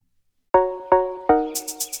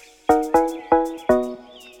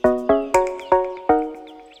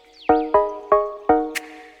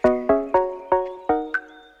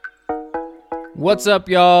What's up,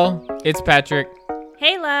 y'all? It's Patrick.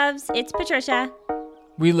 Hey, loves. It's Patricia.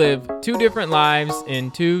 We live two different lives in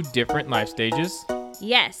two different life stages.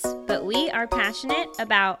 Yes, but we are passionate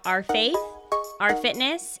about our faith, our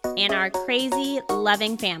fitness, and our crazy,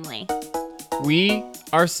 loving family. We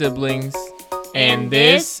are siblings, and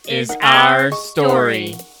this is our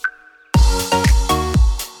story.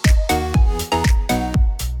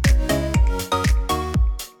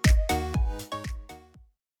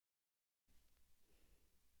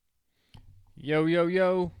 Yo, yo,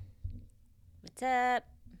 yo. What's up?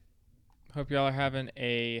 Hope y'all are having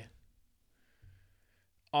a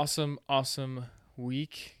awesome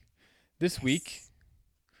week. This week,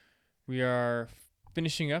 we are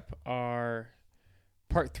finishing up our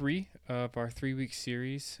part 3 of our 3-week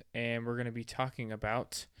series, and we're going to be talking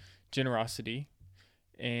about generosity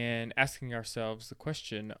and asking ourselves the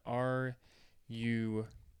question, are you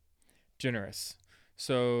generous?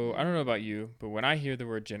 So I don't know about you, but when I hear the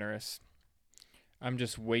word generous, I'm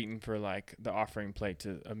just waiting for like the offering plate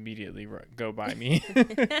to immediately go by me.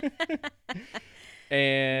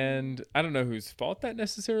 And I don't know whose fault that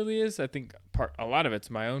necessarily is. I think a lot of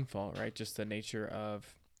it's my own fault, right? Just the nature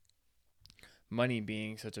of money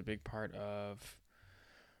being such a big part of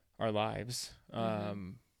our lives.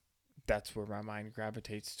 That's where my mind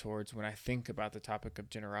gravitates towards when I think about the topic of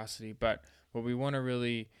generosity. But what we want to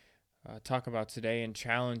really talk about today and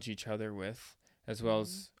challenge each other with, as well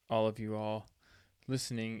as all of you all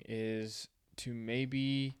listening, is to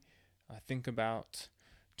maybe think about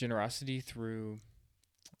generosity through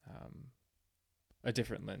a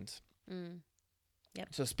different lens. Yep.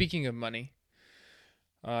 So speaking of money,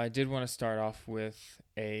 I did want to start off with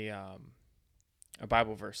a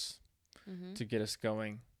Bible verse to get us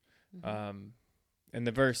going. And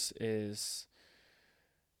the verse is,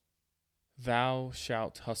 "Thou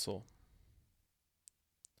shalt hustle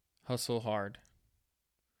hard,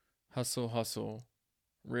 hustle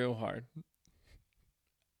real hard."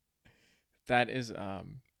 That is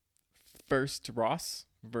First Ross,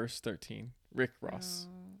 verse 13. Rick Ross,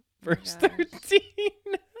 verse 13.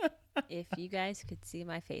 If you guys could see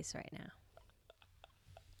my face right now,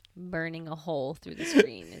 burning a hole through the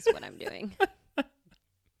screen is what I'm doing.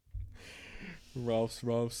 Ross,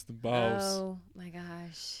 the boss. Oh my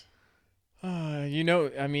gosh. I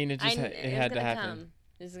mean, it had to happen.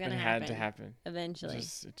 This is gonna It happen. had to happen. Eventually.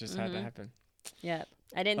 It just had to happen. Yep.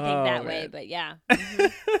 I didn't think that way, but yeah.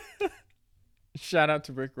 Shout out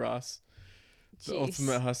to Rick Ross, the Jeez.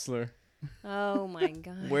 ultimate hustler. Oh my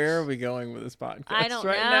gosh. Where are we going with this podcast? I don't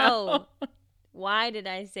right know. Now? Why did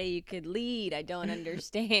I say you could lead? I don't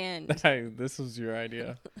understand. Hey, this was your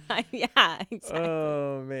idea. Yeah, exactly.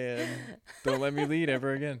 Oh man, don't let me lead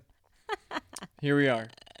ever again. Here we are.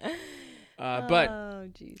 But oh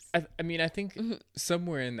jeez. I mean, I think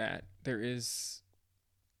somewhere in that there is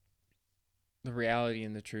the reality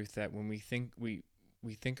and the truth that when we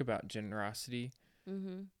think about generosity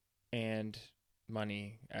and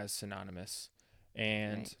money as synonymous,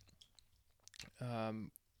 and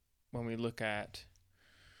when we look at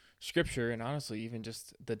scripture and honestly even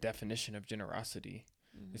just the definition of generosity,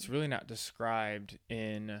 it's really not described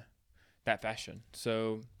in that fashion.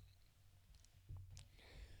 So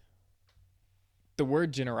the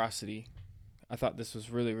word generosity, I thought this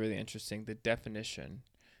was really, really interesting. The definition,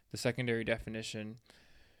 the secondary definition,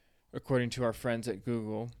 according to our friends at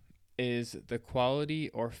Google, is the quality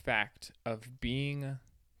or fact of being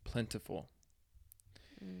plentiful,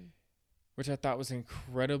 which I thought was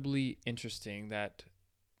incredibly interesting, that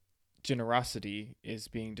generosity is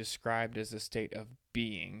being described as a state of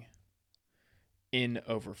being in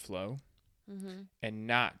overflow and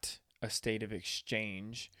not a state of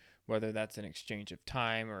exchange, whether that's an exchange of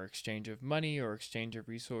time or exchange of money or exchange of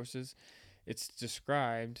resources. It's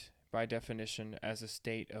described by definition as a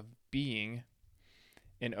state of being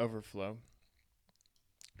in overflow.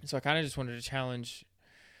 So I kind of just wanted to challenge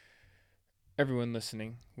everyone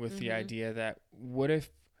listening with the idea that what if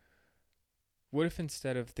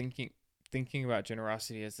instead of thinking about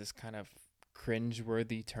generosity as this kind of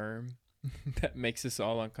cringe-worthy term that makes us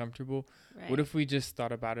all uncomfortable, what if we just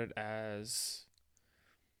thought about it as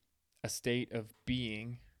a state of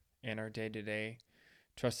being in our day-to-day,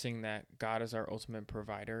 trusting that God is our ultimate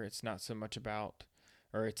provider. It's not so much about,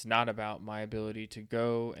 or it's not about my ability to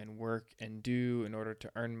go and work and do in order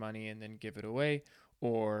to earn money and then give it away,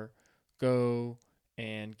 or go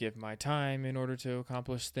and give my time in order to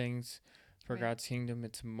accomplish things for God's kingdom.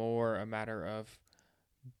 It's more a matter of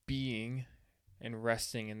being and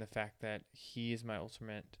resting in the fact that He is my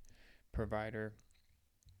ultimate provider,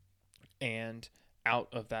 and out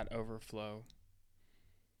of that overflow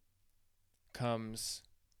comes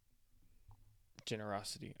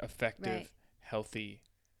generosity, effective, Right. healthy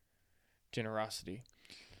generosity.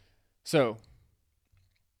 So,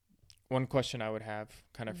 one question I would have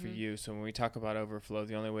kind of for you. So, when we talk about overflow,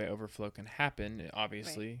 the only way overflow can happen,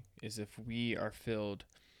 obviously, is if we are filled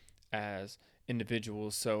as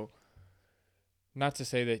individuals. So, not to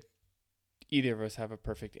say that either of us have a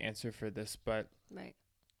perfect answer for this, but Right.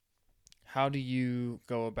 how do you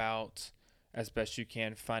go about, as best you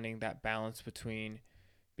can, finding that balance between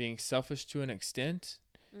being selfish to an extent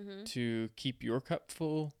to keep your cup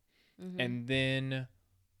full, and then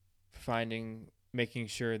making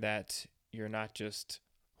sure that you're not just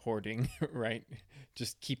hoarding, right?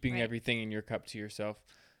 Just keeping Right. everything in your cup to yourself,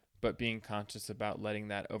 but being conscious about letting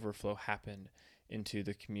that overflow happen into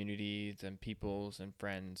the communities and peoples and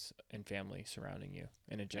friends and family surrounding you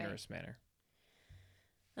in a generous manner.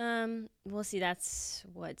 Well, see, that's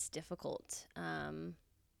what's difficult.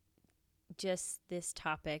 Just this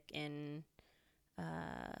topic and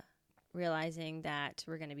realizing that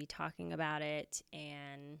we're going to be talking about it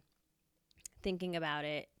and thinking about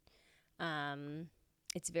it.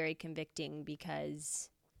 It's very convicting because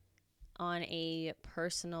on a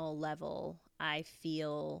personal level, I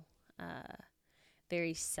feel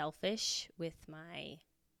very selfish with my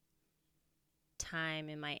time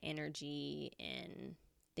and my energy and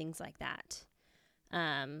things like that.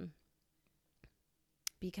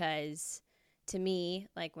 Because to me,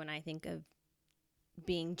 like when I think of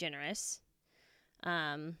being generous,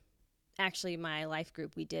 actually my life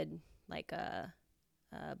group, we did like a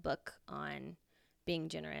book on being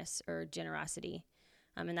generous or generosity.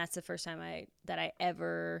 And that's the first time I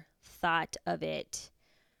ever thought of it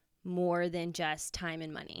more than just time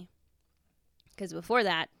and money. Because before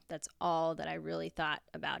that, that's all that I really thought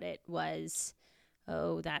about it was,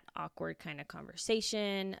 that awkward kind of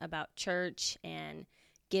conversation about church and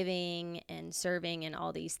giving and serving and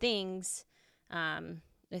all these things,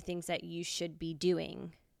 the things that you should be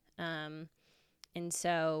doing. And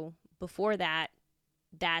so before that,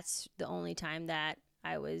 that's the only time that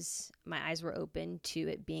my eyes were open to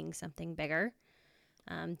it being something bigger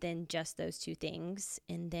than just those two things.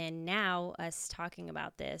 And then now us talking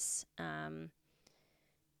about this,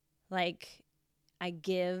 like I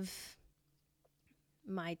give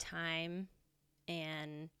my time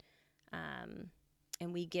and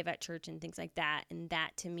we give at church and things like that. And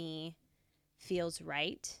that to me feels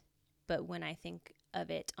right. But when I think of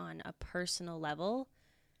it on a personal level,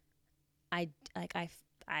 I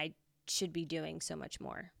should be doing so much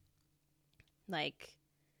more. Like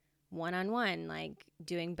one-on-one, like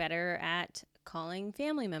doing better at calling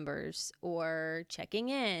family members or checking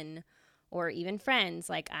in, or even friends.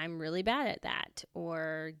 Like I'm really bad at that,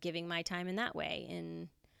 or giving my time in that way.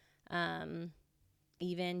 And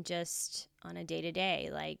even just on a day-to-day,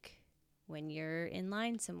 like when you're in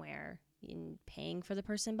line somewhere and paying for the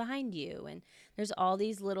person behind you. And there's all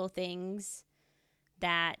these little things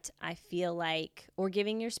that I feel like, or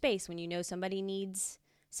giving your space when you know somebody needs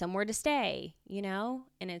somewhere to stay,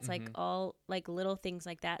 and it's like all like little things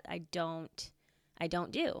like that I don't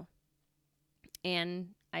do.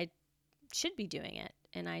 And I should be doing it.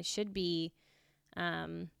 And I should be, I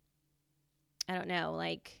don't know,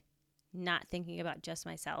 like not thinking about just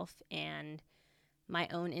myself and my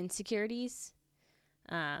own insecurities,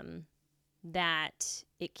 that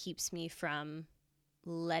it keeps me from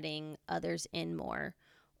letting others in more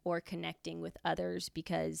or connecting with others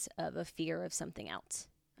because of a fear of something else,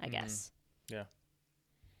 I guess. Yeah.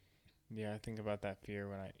 Yeah, I think about that fear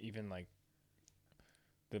when I even like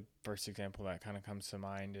the first example that kind of comes to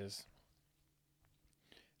mind is,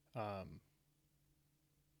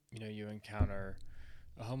 you encounter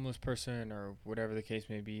a homeless person or whatever the case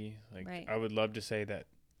may be. Like, Right. I would love to say that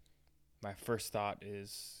my first thought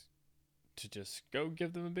is to just go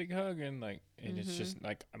give them a big hug and it's just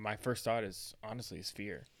like my first thought is honestly is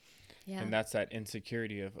fear. Yeah. And that's that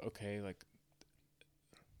insecurity of, okay, like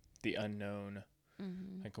the unknown,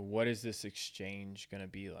 like what is this exchange going to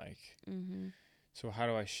be like? So how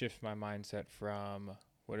do I shift my mindset from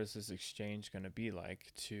what is this exchange going to be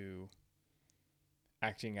like to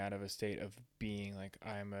acting out of a state of being like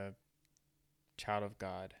I'm a child of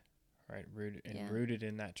God, right? Rooted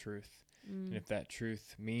in that truth. And if that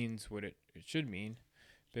truth means what it should mean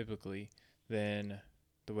biblically, then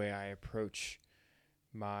the way I approach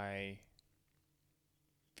my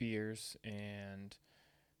fears and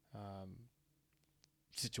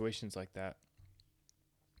situations like that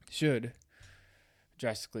should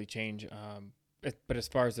drastically change. But as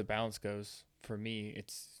far as the balance goes, for me,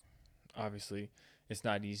 it's obviously it's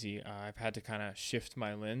not easy. I've had to kind of shift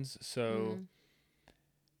my lens. So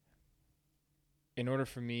in order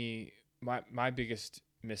for me, my biggest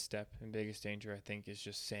misstep and biggest danger, I think, is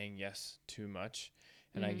just saying yes too much.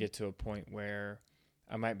 And I Mm-hmm. get to a point where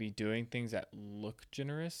I might be doing things that look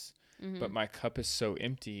generous, Mm-hmm. but my cup is so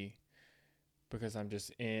empty because I'm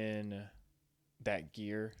just in that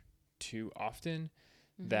gear too often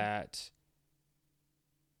Mm-hmm. that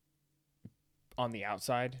on the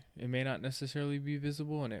outside it may not necessarily be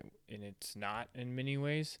visible, and it's not in many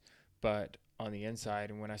ways, but on the inside,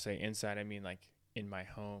 and when I say inside, I mean like in my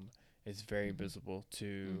home, it's very Mm-hmm. visible to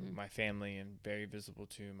Mm-hmm. my family and very visible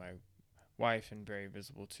to my wife and very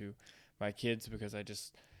visible to my kids, because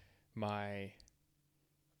my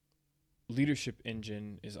leadership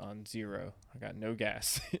engine is on zero. I got no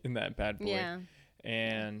gas in that bad boy. Yeah.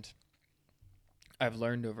 And I've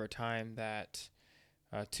learned over time that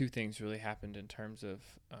two things really happened in terms of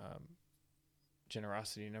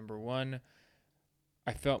generosity. Number one,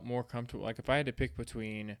 I felt more comfortable. Like if I had to pick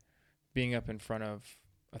between being up in front of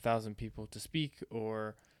 1,000 people to speak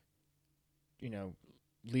or,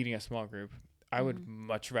 leading a small group, I would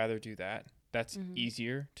much rather do that. That's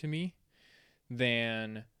easier to me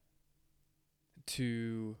than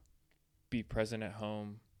to be present at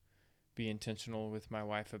home, be intentional with my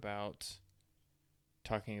wife about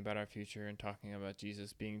talking about our future and talking about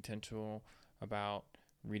Jesus, being intentional about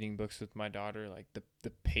reading books with my daughter, like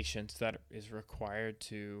the patience that is required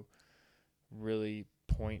to really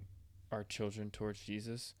point our children towards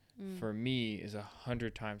Jesus, for me is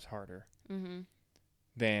 100 times harder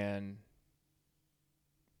than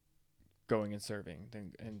going and serving.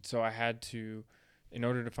 And so I had to, in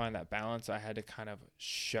order to find that balance, I had to kind of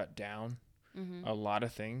shut down a lot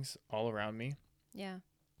of things all around me. Yeah.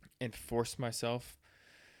 And force myself.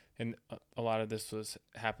 And a lot of this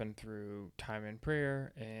happened through time in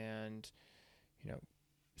prayer and,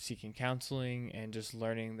 seeking counseling and just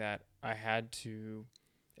learning that I had to,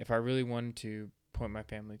 if I really wanted to point my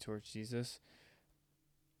family towards Jesus,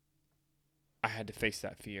 I had to face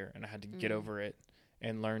that fear and I had to get over it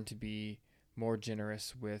and learn to be more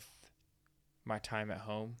generous with my time at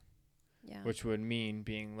home, which would mean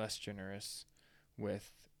being less generous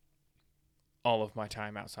with all of my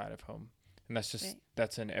time outside of home. And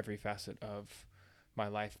that's in every facet of my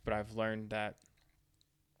life. But I've learned that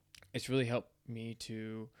it's really helped me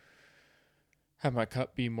to have my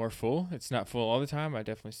cup be more full. It's not full all the time. I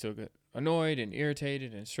definitely still get annoyed and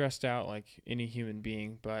irritated and stressed out like any human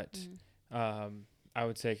being. But I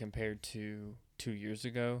would say compared to 2 years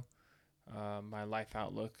ago, my life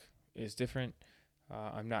outlook is different.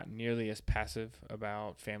 I'm not nearly as passive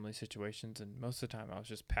about family situations. And most of the time I was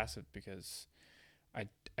just passive because I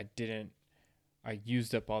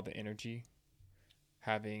used up all the energy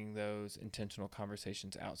having those intentional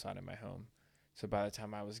conversations outside of my home. So by the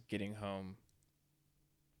time I was getting home,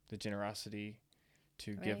 the generosity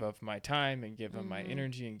to give of my time and give of my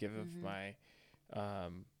energy and give of my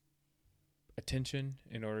attention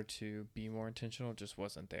in order to be more intentional just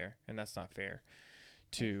wasn't there. And that's not fair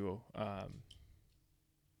to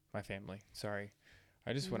my family. Sorry.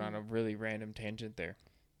 I just went on a really random tangent there.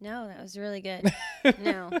 No, that was really good.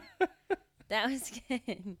 No, that was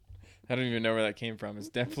good. I don't even know where that came from. It's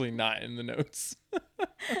definitely not in the notes.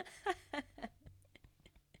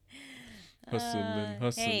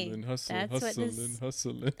 Hustling.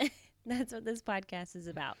 That's what this podcast is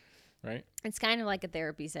about. Right? It's kind of like a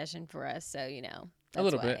therapy session for us, so a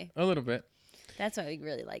little bit. That's why we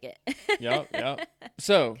really like it. Yep.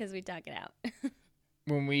 So, because we talk it out.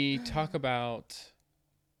 When we talk about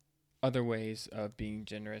other ways of being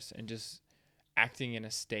generous and just acting in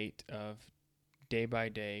a state of day by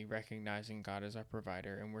day recognizing God as our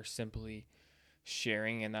provider, and we're simply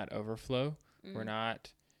sharing in that overflow, we're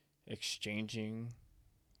not exchanging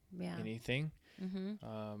anything.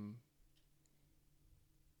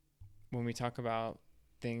 When we talk about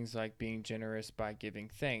things like being generous by giving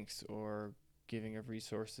thanks or giving of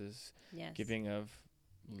resources, giving of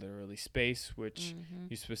literally space, which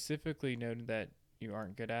you specifically noted that you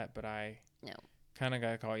aren't good at, but I kind of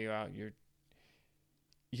got to call you out. You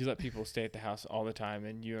let people stay at the house all the time,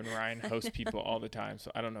 and you and Ryan host people all the time,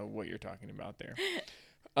 so I don't know what you're talking about there.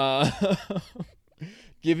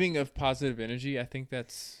 Giving of positive energy, I think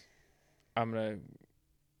I'm going to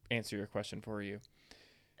answer your question for you.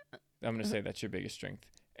 I'm going to say that's your biggest strength.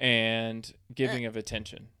 And giving of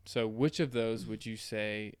attention. So which of those would you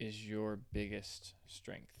say is your biggest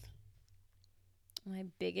strength? My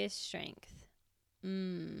biggest strength?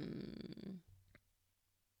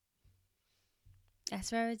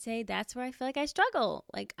 That's where I would say that's where I feel like I struggle.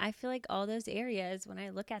 Like, I feel like all those areas, when I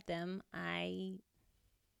look at them, I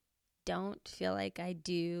don't feel like I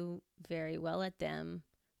do very well at them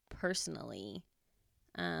personally.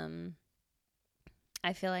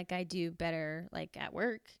 I feel like I do better like at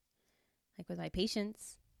work, like with my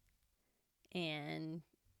patients, and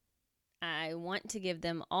I want to give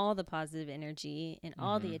them all the positive energy and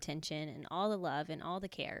all the attention and all the love and all the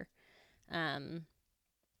care.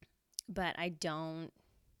 But I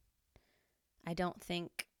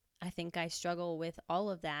think I struggle with all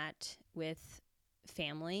of that with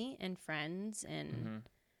family and friends, and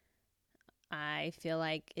I feel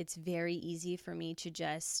like it's very easy for me to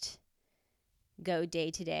just go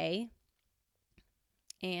day to day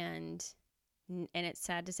and it's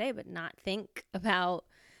sad to say, but not think about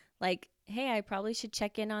like, hey, I probably should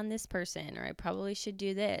check in on this person, or I probably should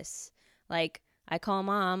do this. Like, I call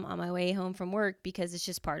mom on my way home from work because it's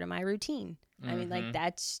just part of my routine. I mean, like,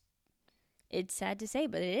 it's sad to say,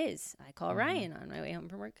 but it is. I call Ryan on my way home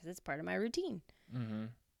from work because it's part of my routine.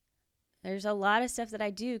 There's a lot of stuff that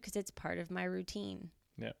I do because it's part of my routine.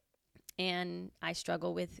 Yeah. And I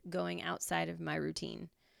struggle with going outside of my routine.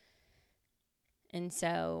 And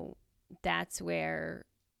so that's where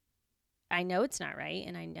I know it's not right,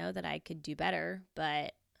 and I know that I could do better,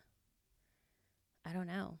 but I don't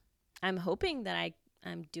know. I'm hoping that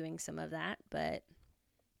I'm doing some of that, but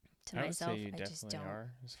to myself, I just don't.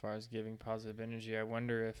 Are, as far as giving positive energy. I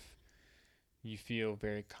wonder if you feel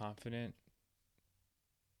very confident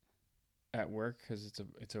at work because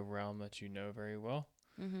it's a realm that you know very well.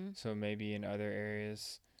 So maybe in other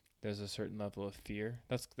areas, there's a certain level of fear.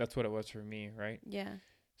 That's what it was for me, right? Yeah.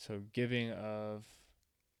 So giving of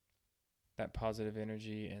that positive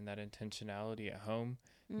energy and that intentionality at home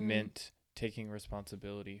meant taking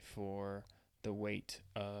responsibility for the weight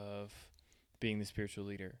of being the spiritual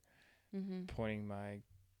leader, pointing my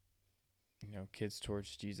kids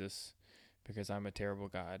towards Jesus because I'm a terrible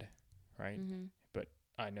God, right? But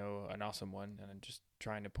I know an awesome one, and I'm just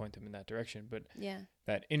trying to point them in that direction. But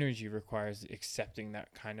that energy requires accepting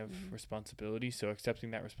that kind of responsibility. So accepting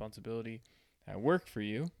that responsibility at work for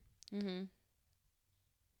you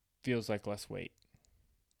feels like less weight.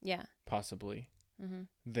 Yeah. Possibly.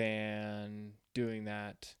 Than doing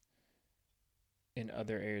that in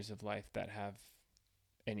other areas of life that have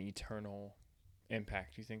an eternal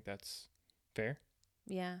impact. Do you think that's fair?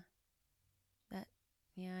 Yeah.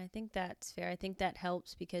 I think that's fair. I think that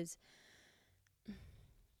helps because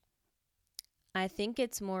I think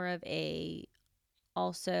it's more of a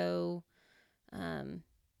also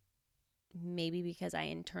maybe because I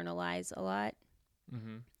internalize a lot.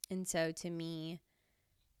 And so to me,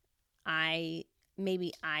 I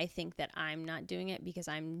think that I'm not doing it because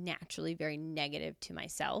I'm naturally very negative to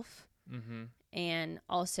myself. And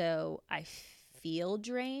also I feel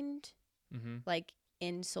drained, like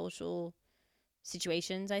in social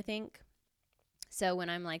situations, I think. So when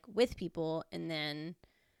I'm like with people and then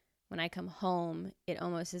when I come home, it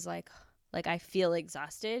almost is like I feel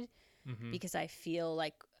exhausted because I feel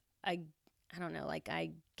like I don't know, like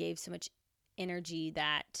I gave so much energy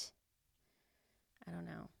that I don't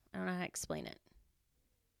know how to explain it.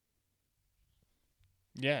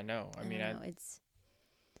 Yeah, no. I mean,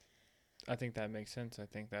 I think that makes sense. I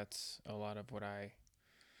think that's a lot of what I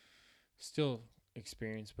still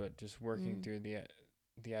experience, but just working through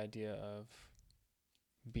the idea of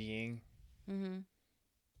being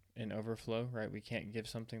in overflow, right? We can't give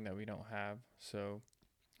something that we don't have. So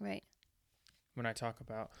right. When I talk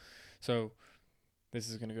about, so this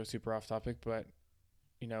is going to go super off topic, but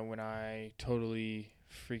when I totally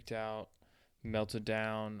freaked out, melted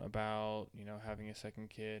down about, having a second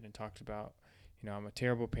kid and talked about, I'm a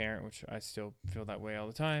terrible parent, which I still feel that way all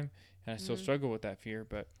the time. And I still struggle with that fear.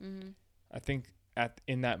 But I think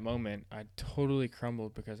in that moment, I totally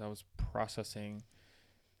crumbled because I was processing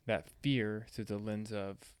that fear through the lens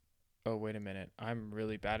of, oh, wait a minute, I'm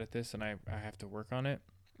really bad at this and I have to work on it.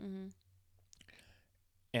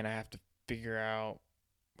 And I have to figure out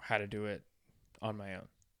how to do it on my own.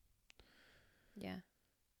 Yeah.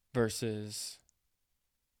 Versus,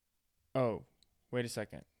 oh, wait a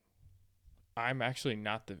second. I'm actually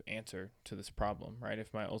not the answer to this problem, right?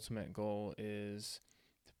 If my ultimate goal is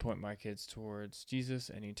to point my kids towards Jesus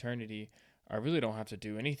and eternity, I really don't have to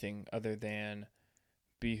do anything other than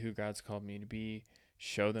be who God's called me to be,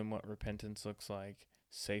 show them what repentance looks like,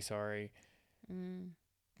 say sorry,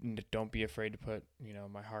 don't be afraid to put,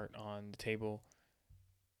 my heart on the table,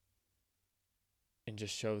 and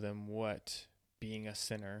just show them what being a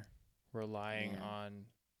sinner, relying on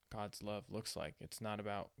God's love looks like. It's not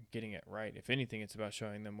about getting it right. If anything, it's about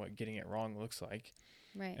showing them what getting it wrong looks like.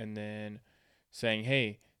 Right. And then saying,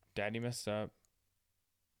 hey, Daddy messed up,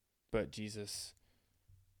 but Jesus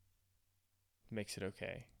makes it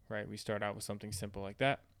okay, right? We start out with something simple like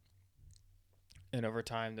that. And over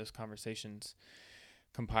time, those conversations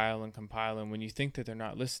compile and compile. And when you think that they're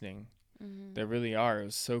not listening, Mm-hmm. they really are. It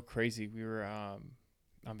was so crazy. We were on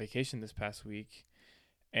vacation this past week,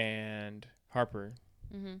 and Harper,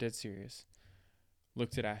 Mm-hmm. dead serious,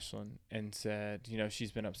 looked at Ashlyn and said, you know,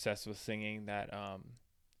 she's been obsessed with singing that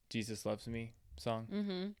Jesus Loves Me song.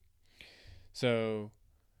 Mm-hmm. So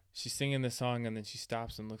she's singing this song, and then she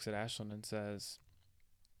stops and looks at Ashlyn and says,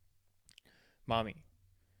 Mommy,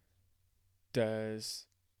 does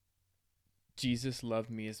Jesus love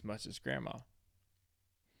me as much as Grandma?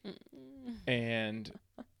 And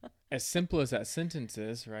as simple as that sentence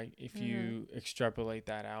is, right? If you extrapolate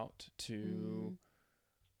that out to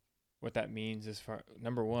what that means, as far,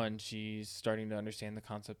 number one, she's starting to understand the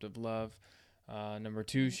concept of love. Number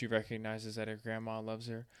two, she recognizes that her grandma loves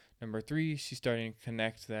her. Number three, she's starting to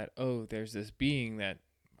connect that, oh, there's this being that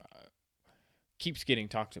keeps getting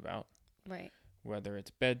talked about. Right. Whether it's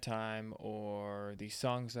bedtime or these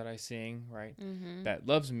songs that I sing, right? Mm-hmm. That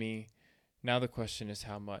loves me. Now the question is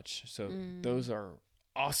how much. So those are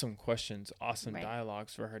awesome questions, awesome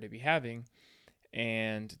dialogues for her to be having.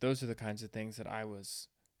 And those are the kinds of things that I was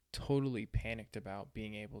totally panicked about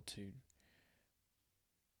being able to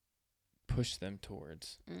push them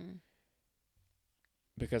towards.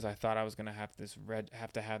 Because I thought I was going to have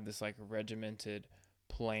to have this like regimented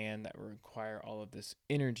plan that would require all of this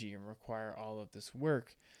energy and require all of this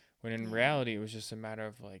work, when in reality it was just a matter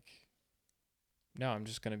of like, no, I'm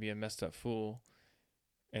just going to be a messed up fool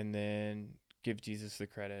and then give Jesus the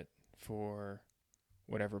credit for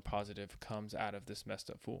whatever positive comes out of this messed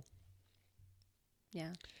up fool.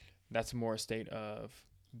 Yeah. That's more a state of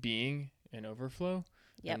being in overflow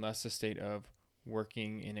and less a state of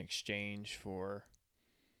working in exchange for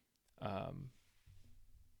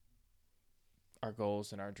our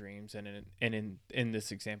goals and our dreams, and in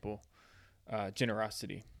this example,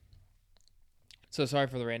 generosity. So sorry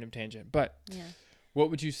for the random tangent, but what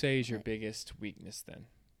would you say is your biggest weakness then?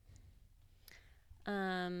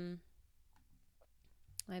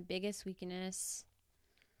 My biggest weakness,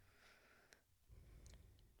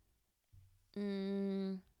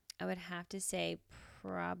 I would have to say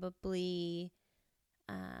probably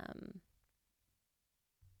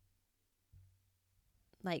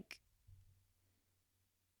like,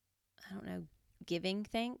 I don't know, giving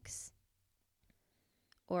thanks,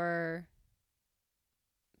 or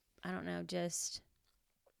I don't know, just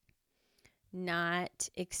not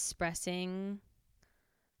expressing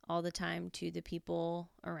all the time to the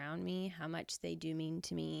people around me how much they do mean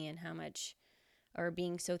to me, and how much, or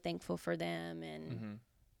being so thankful for them, and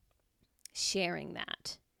sharing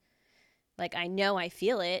that. Like, I know I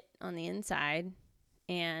feel it on the inside,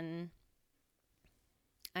 and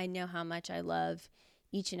I know how much I love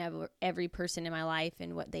each and every person in my life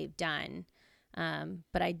and what they've done.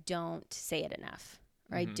 But I don't say it enough,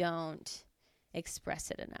 or I don't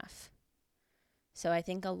express it enough. So I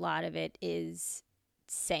think a lot of it is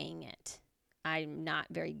saying it. I'm not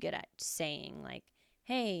very good at saying, like,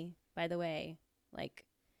 hey, by the way, like,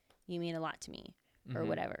 you mean a lot to me, or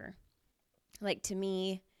whatever. Like, to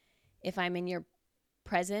me, if I'm in your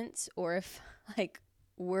presence, or if like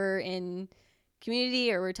we're in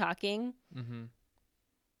community or we're talking,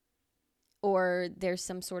 or there's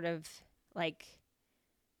some sort of like,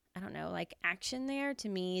 I don't know, like action there, to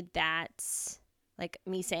me, that's like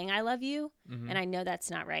me saying I love you. And I know that's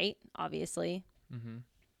not right, obviously.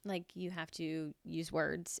 Like, you have to use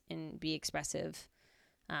words and be expressive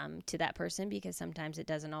to that person, because sometimes it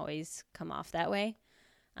doesn't always come off that way.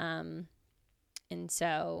 And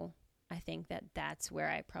so I think that that's where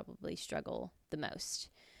I probably struggle the most,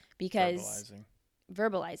 because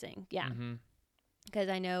verbalizing, because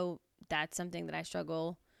I know that's something that I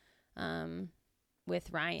struggle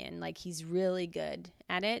with Ryan. Like, he's really good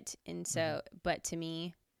at it, and so but to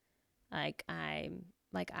me, like, I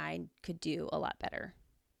could do a lot better,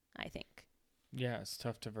 I think. Yeah, it's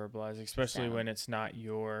tough to verbalize, especially when it's not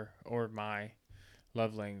your or my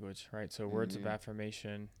love language, right? So words of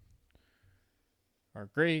affirmation are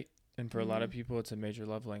great, and for a lot of people it's a major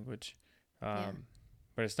love language, but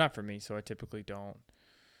it's not for me, so I typically don't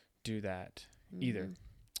do that either.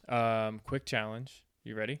 Quick challenge,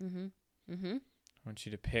 you ready? I want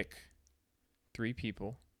you to pick 3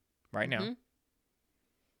 people right now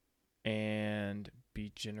and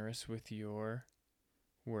be generous with your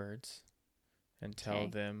words and tell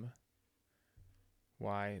them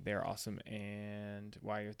why they're awesome and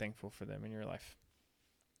why you're thankful for them in your life.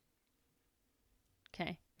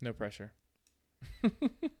 Okay. No pressure.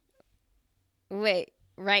 Wait,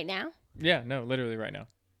 right now? Yeah, no, literally right now.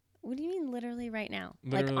 What do you mean literally right now?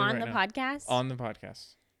 Literally like on right the now. podcast? On the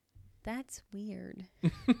podcast. That's weird.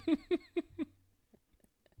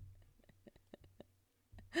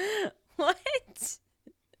 What?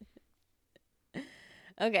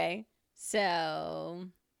 Okay. So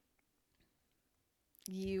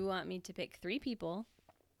you want me to pick 3 people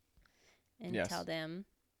and Yes. tell them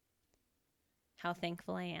how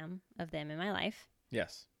thankful I am of them in my life.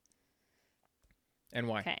 Yes. And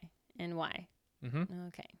why? Okay. And why? Mm-hmm.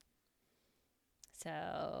 Okay.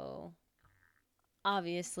 So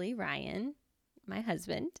obviously Ryan, my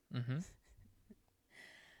husband. Mm-hmm.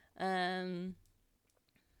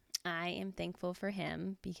 I am thankful for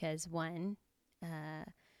him because one,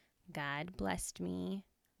 God blessed me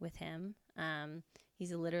with him.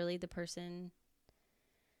 He's literally the person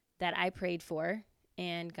that I prayed for,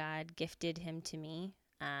 and God gifted him to me.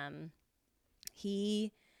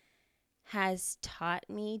 He has taught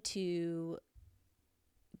me to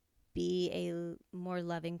be a more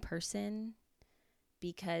loving person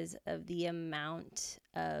because of the amount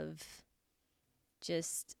of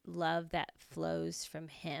just love that flows from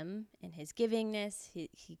him and his givingness,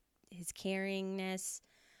 his caringness.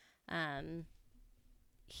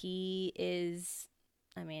 He is,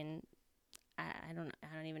 I mean, I don't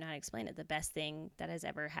even know how to explain it. The best thing that has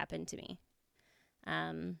ever happened to me.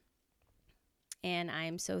 And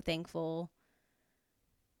I'm so thankful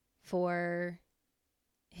for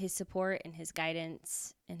his support and his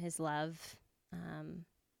guidance and his love,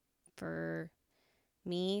 for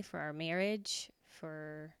me, for our marriage,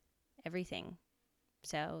 for everything.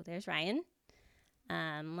 So there's Ryan.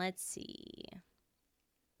 Let's see.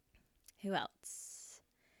 Who else?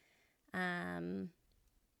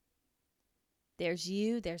 There's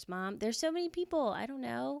you, there's mom. There's so many people. I don't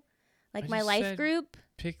know. Like my life group.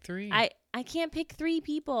 Pick 3. I can't pick 3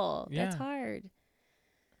 people. Yeah. That's hard.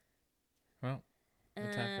 Well,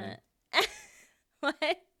 what's happening?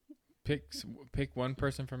 What? Pick one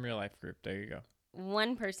person from your life group. There you go.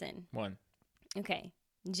 One person. One. Okay.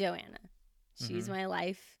 Joanna. She's my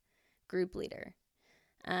life group leader.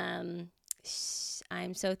 I'm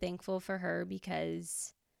so thankful for her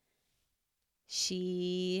because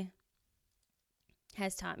she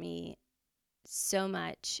has taught me so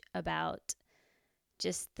much about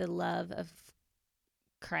just the love of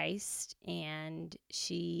Christ, and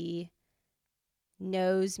she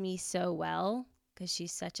knows me so well because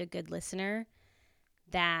she's such a good listener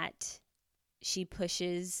that she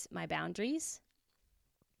pushes my boundaries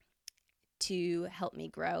to help me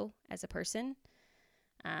grow as a person.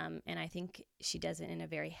 And I think she does it in a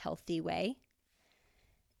very healthy way.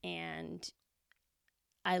 And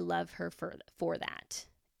I love her for that.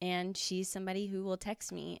 And she's somebody who will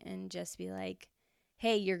text me and just be like,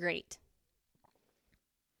 hey, you're great.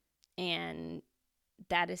 And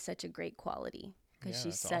that is such a great quality because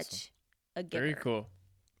she's such a giver. Very cool.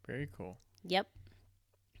 Very cool. Yep.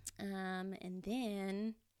 And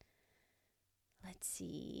then let's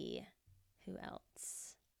see, who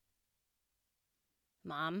else?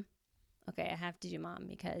 Mom. Okay, I have to do mom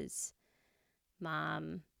because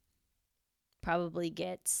mom probably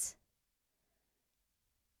gets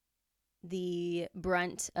the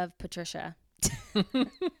brunt of Patricia. The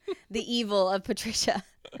evil of Patricia.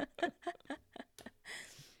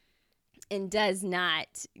 And does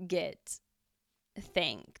not get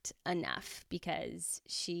thanked enough because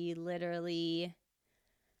she literally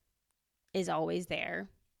is always there,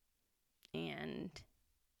 and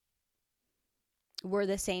we're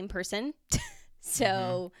the same person.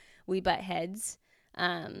 So we butt heads.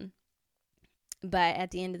 But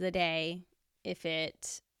at the end of the day, if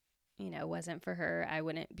it, wasn't for her, I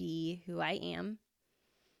wouldn't be who I am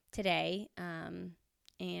today.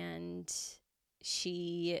 And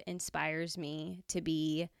she inspires me to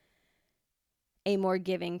be a more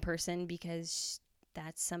giving person because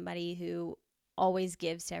that's somebody who always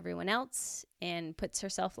gives to everyone else and puts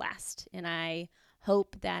herself last. And I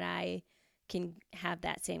hope that I can have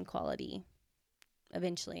that same quality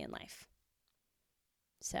eventually in life.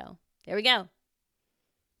 So there we go.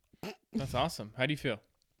 That's awesome. How do you feel?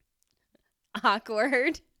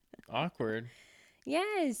 Awkward.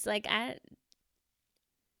 Yes.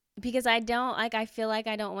 Because I feel like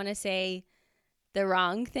I don't want to say the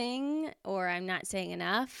wrong thing, or I'm not saying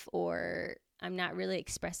enough, or I'm not really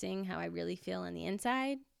expressing how I really feel on the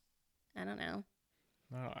inside. I don't know.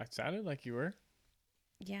 No, it sounded like you were.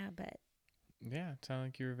 Yeah, but. Yeah, it sounded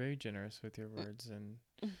like you were very generous with your words. And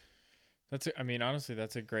honestly,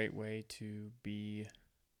 that's a great way to be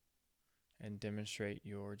and demonstrate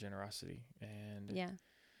your generosity. And yeah,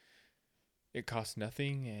 it costs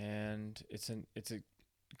nothing, and it's a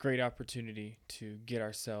great opportunity to get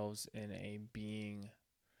ourselves in a being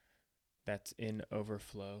that's in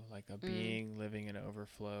overflow, like a being living in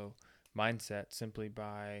overflow mindset, simply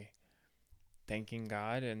by thanking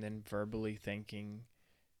God and then verbally thanking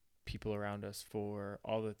people around us for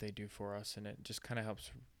all that they do for us. And it just kind of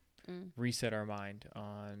helps reset our mind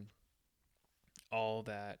on all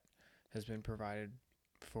that has been provided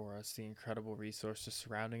for us, the incredible resources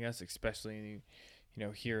surrounding us, especially,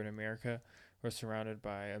 here in America. We're surrounded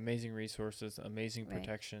by amazing resources, amazing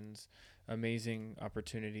protections, amazing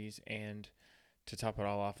opportunities, and to top it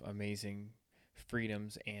all off, amazing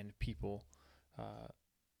freedoms and people,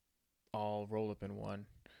 all rolled up in one.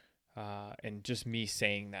 And just me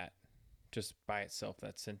saying that, just by itself,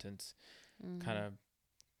 that sentence kind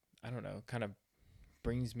of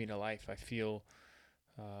brings me to life. I feel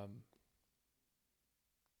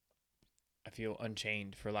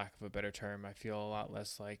unchained, for lack of a better term. I feel a lot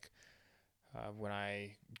less like when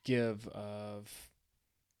I give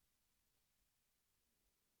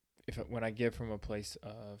when I give from a place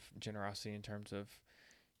of generosity in terms of,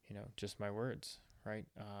 just my words, right?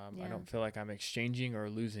 I don't feel like I'm exchanging or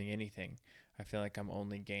losing anything. I feel like I'm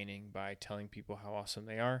only gaining by telling people how awesome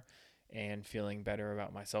they are and feeling better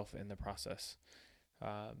about myself in the process.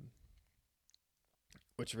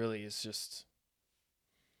 Which really is just,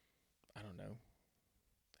 I don't know,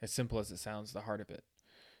 as simple as it sounds, the heart of it.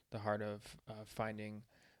 The heart of finding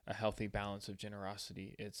a healthy balance of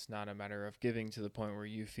generosity. It's not a matter of giving to the point where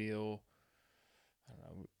you feel, I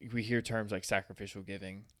don't know, we hear terms like sacrificial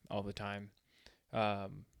giving all the time.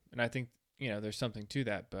 And I think, there's something to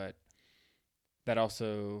that, but that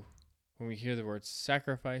also, when we hear the word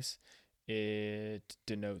sacrifice, it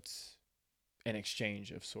denotes an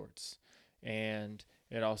exchange of sorts. And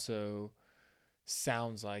it also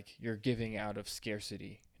sounds like you're giving out of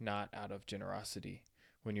scarcity, not out of generosity,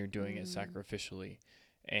 when you're doing it sacrificially.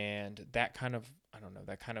 And that kind of,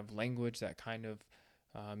 that kind of language, that kind of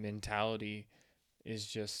mentality is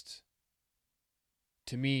just,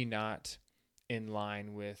 to me, not in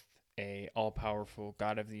line with a all-powerful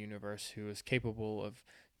God of the universe who is capable of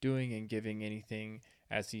doing and giving anything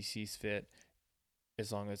as he sees fit,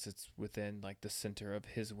 as long as it's within like the center of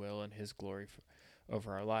his will and his glory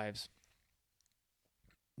over our lives.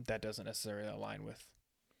 That doesn't necessarily align with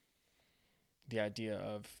the idea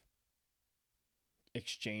of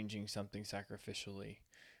exchanging something sacrificially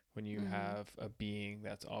when you have a being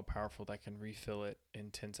that's all powerful that can refill it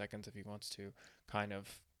in 10 seconds if he wants to, kind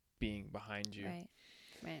of being behind you.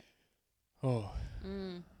 Right. Oh,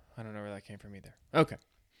 I don't know where that came from either. Okay.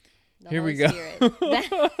 Here we go.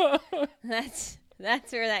 That's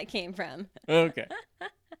where that came from. Okay.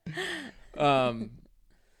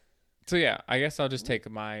 So yeah, I guess I'll just take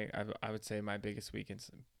I would say my biggest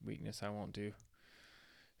weakness. I won't do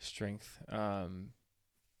strength.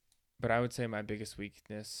 But I would say my biggest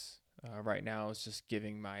weakness right now is just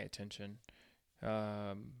giving my attention,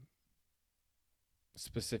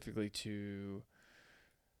 specifically to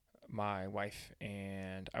my wife,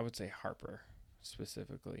 and I would say Harper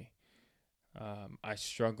specifically. I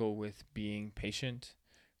struggle with being patient,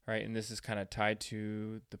 right? And this is kind of tied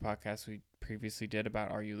to the podcast we previously did about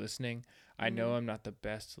Are You Listening? I know I'm not the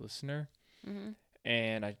best listener,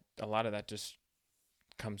 and a lot of that just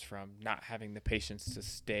comes from not having the patience to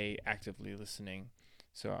stay actively listening.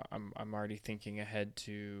 So I'm already thinking ahead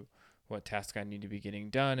to what task I need to be getting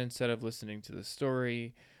done instead of listening to the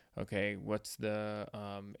story. Okay, what's the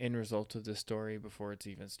end result of the story before it's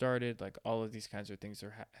even started? Like, all of these kinds of things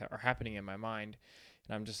are happening in my mind,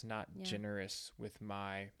 and I'm just not generous with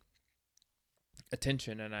my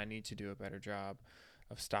attention, and I need to do a better job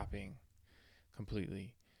of stopping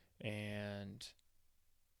completely and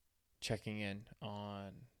checking in on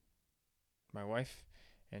my wife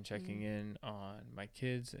and checking in on my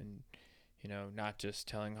kids, and not just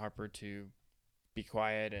telling Harper to be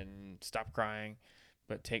quiet and stop crying,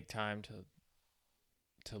 but take time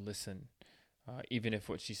to listen, even if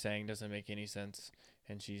what she's saying doesn't make any sense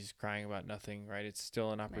and she's crying about nothing, right? It's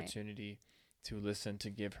still an opportunity to listen, to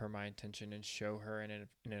give her my attention and show her in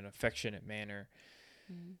an affectionate manner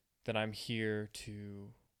that I'm here to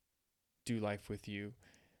do life with you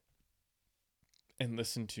and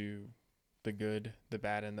listen to the good, the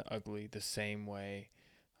bad, and the ugly the same way.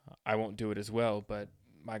 I won't do it as well, but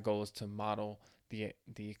my goal is to model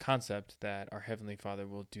the concept that our Heavenly Father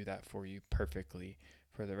will do that for you perfectly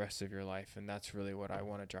for the rest of your life. And that's really what I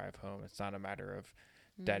want to drive home. It's not a matter of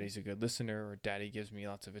daddy's a good listener or daddy gives me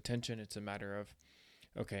lots of attention. It's a matter of,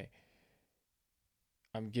 okay,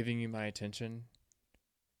 I'm giving you my attention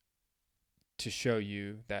to show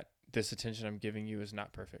you that this attention I'm giving you is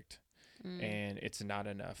not perfect and it's not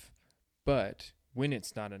enough. But when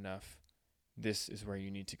it's not enough, this is where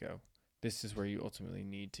you need to go. This is where you ultimately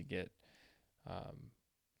need to get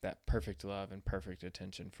that perfect love and perfect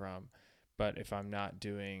attention from. But if I'm not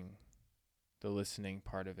doing the listening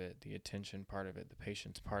part of it, the attention part of it, the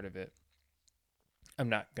patience part of it, I'm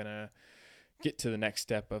not going to get to the next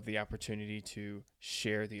step of the opportunity to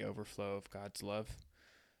share the overflow of God's love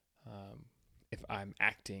if I'm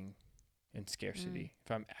acting in scarcity.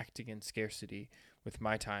 If I'm acting in scarcity with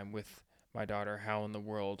my time with my daughter, how in the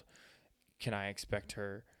world can I expect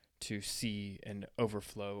her to see an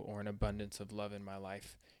overflow or an abundance of love in my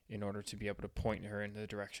life in order to be able to point her in the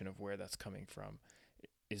direction of where that's coming from?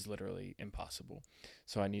 Is literally impossible.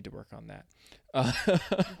 So I need to work on that. I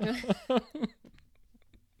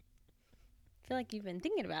feel like you've been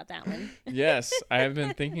thinking about that one. Yes, I have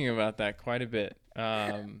been thinking about that quite a bit.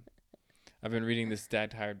 I've been reading this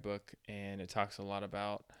Dad Tired book, and it talks a lot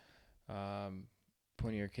about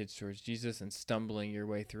pointing your kids towards Jesus and stumbling your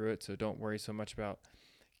way through it. So don't worry so much about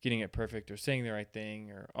getting it perfect or saying the right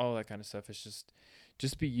thing or all that kind of stuff. It's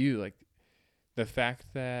just be you. Like, the fact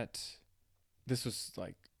that this was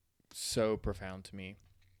like so profound to me,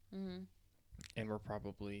 and we're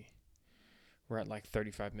at like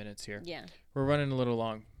 35 minutes here. Yeah, we're running a little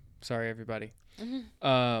long. Sorry, everybody.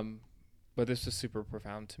 But this was super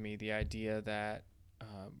profound to me. The idea that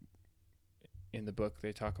in the book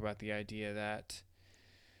they talk about the idea that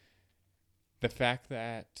the fact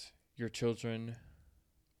that your children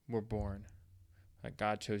were born, like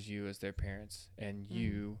God chose you as their parents, and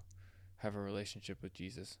you have a relationship with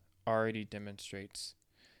Jesus, already demonstrates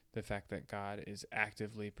the fact that God is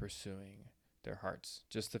actively pursuing their hearts.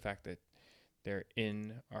 Just the fact that they're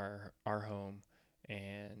in our home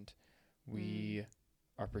and we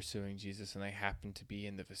are pursuing Jesus and they happen to be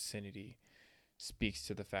in the vicinity speaks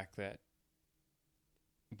to the fact that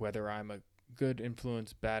whether I'm a good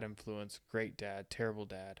influence, bad influence, great dad, terrible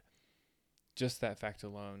dad, just that fact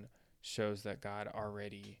alone shows that God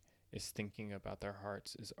already is thinking about their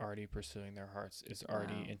hearts, is already pursuing their hearts, is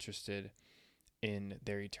already interested in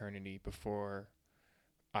their eternity before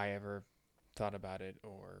I ever thought about it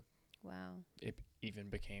or it even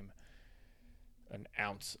became an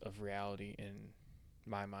ounce of reality in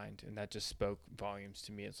my mind. And that just spoke volumes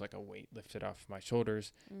to me. It's like a weight lifted off my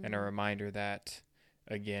shoulders and a reminder that,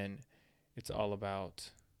 again, it's all about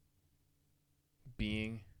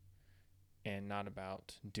being and not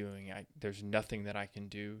about doing. There's nothing that I can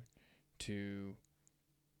do to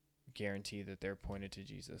guarantee that they're pointed to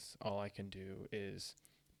Jesus. All I can do is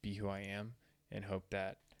be who I am and hope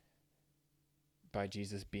that by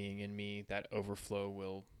Jesus being in me, that overflow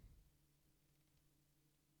will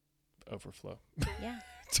overflow. Yeah.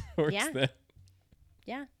 Towards them.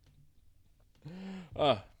 Yeah.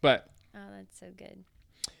 But oh, that's so good.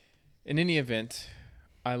 In any event,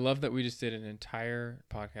 I love that we just did an entire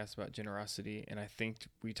podcast about generosity, and I think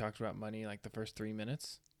we talked about money like the first 3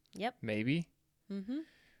 minutes. Yep. Maybe.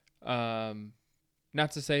 Not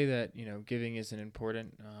to say that, giving isn't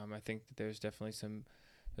important. I think that there's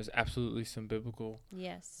absolutely some biblical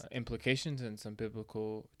implications and some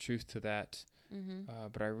biblical truth to that.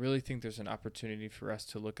 But I really think there's an opportunity for us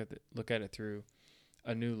to look at it through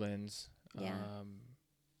a new lens.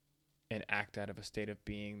 And act out of a state of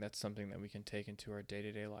being. That's something that we can take into our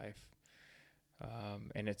day-to-day life.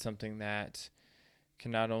 And it's something that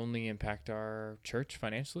can not only impact our church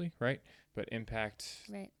financially, right? But impact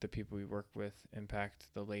the people we work with, impact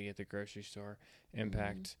the lady at the grocery store,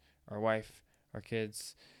 impact our wife, our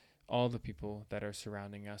kids, all the people that are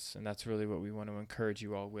surrounding us. And that's really what we want to encourage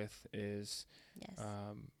you all with is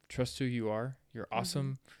trust who you are. You're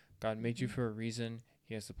awesome. God made you for a reason.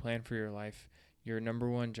 He has a plan for your life. Your number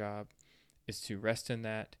one job is to rest in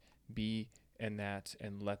that, be in that,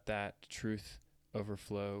 and let that truth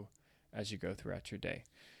overflow as you go throughout your day.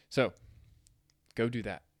 So go do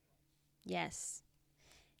that. Yes.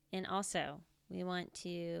 And also, we want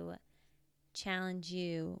to challenge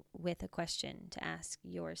you with a question to ask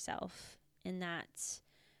yourself, and that's,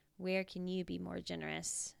 where can you be more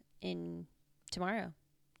generous in tomorrow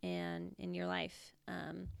and in your life?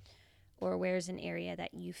 Or where's an area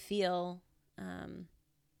that you feel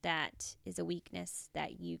that is a weakness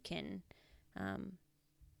that you can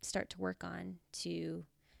start to work on to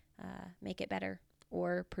make it better,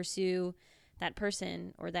 or pursue that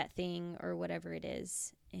person or that thing or whatever it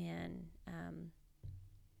is. And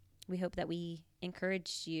we hope that we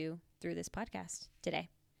encouraged you through this podcast today.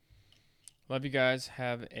 Love you guys.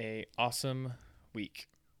 Have an awesome week.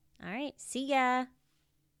 All right. See ya.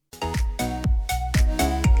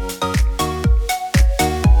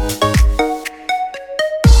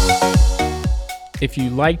 If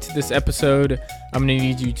you liked this episode, I'm going to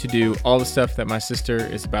need you to do all the stuff that my sister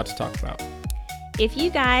is about to talk about. If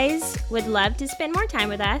you guys would love to spend more time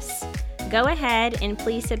with us, go ahead and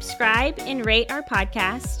please subscribe and rate our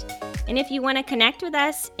podcast. And if you want to connect with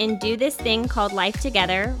us and do this thing called life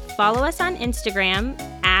together, follow us on Instagram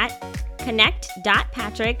at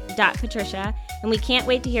connect.patrick.patricia, and we can't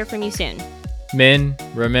wait to hear from you soon. Men,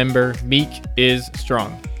 remember, meek is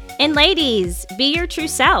strong. And ladies, be your true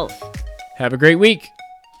self. Have a great week.